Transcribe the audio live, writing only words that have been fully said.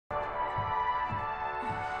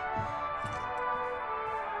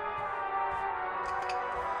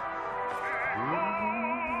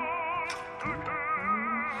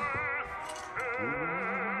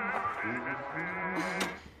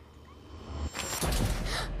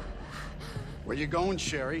Where you going,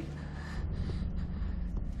 Sherry?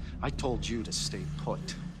 I told you to stay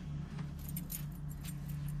put.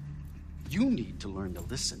 You need to learn to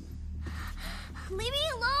listen. Leave me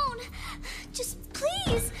alone. Just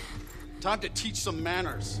please. Time to teach some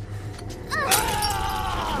manners. You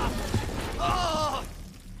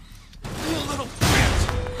little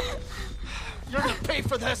bitch! You're gonna pay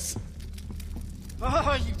for this!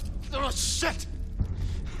 You little shit!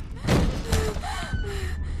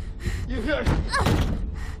 You hear?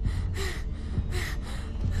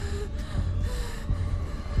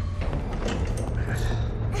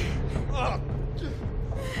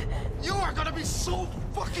 You are gonna be so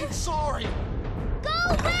fucking sorry! Go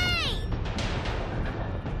away!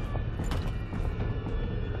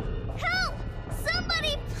 Help!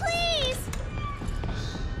 Somebody, please!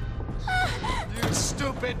 You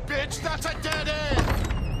stupid bitch! That's a dead end!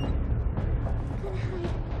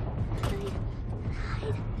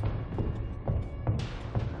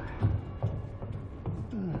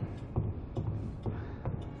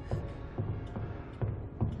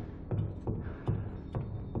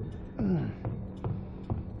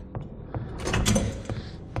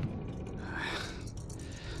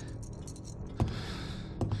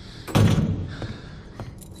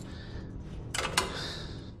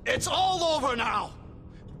 It's all over now!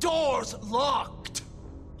 Door's locked!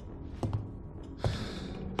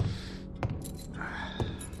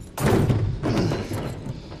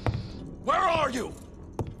 Where are you?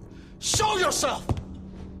 Show yourself!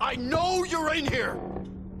 I know you're in here!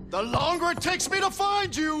 The longer it takes me to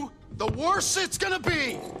find you, the worse it's gonna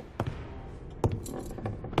be!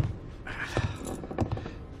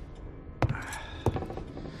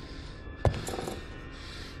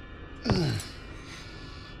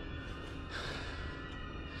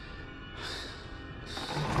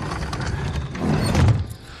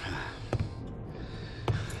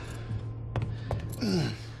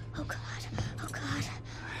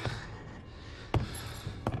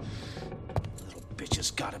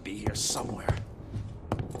 Gotta be here somewhere.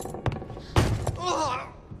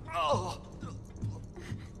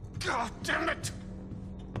 God damn it!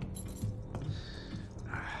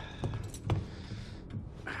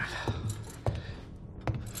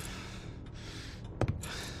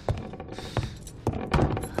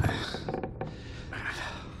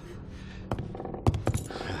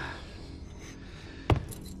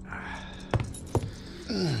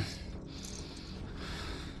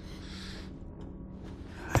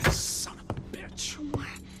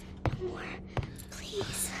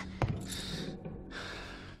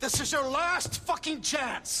 This is your last fucking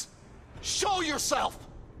chance! Show yourself!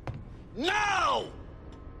 Now!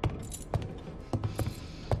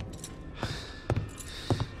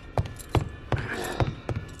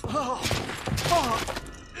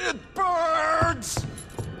 It burns!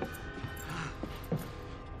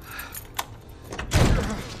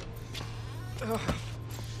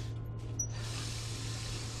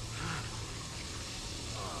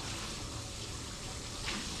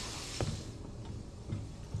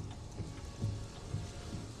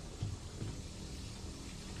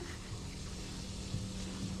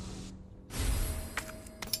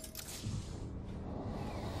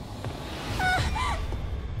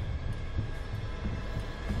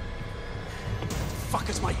 Fuck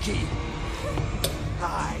is my key?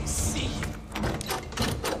 I see.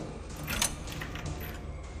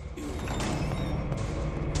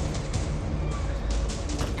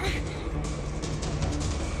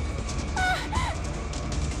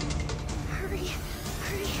 Hurry,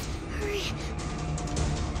 hurry, hurry.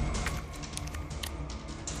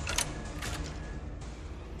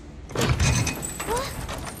 What?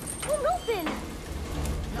 Won't open.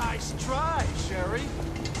 Nice try, Sherry.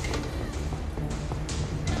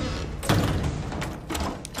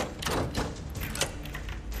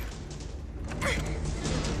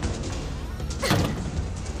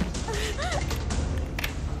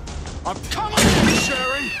 I'm coming for you,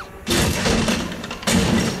 Sherry!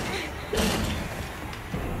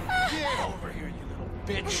 Get over here, you little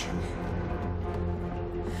bitch!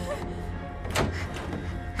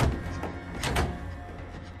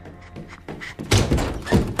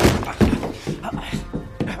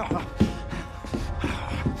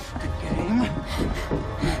 The game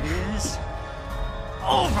is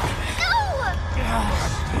over! No!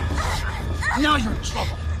 Now you're in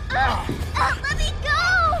trouble! Let me go!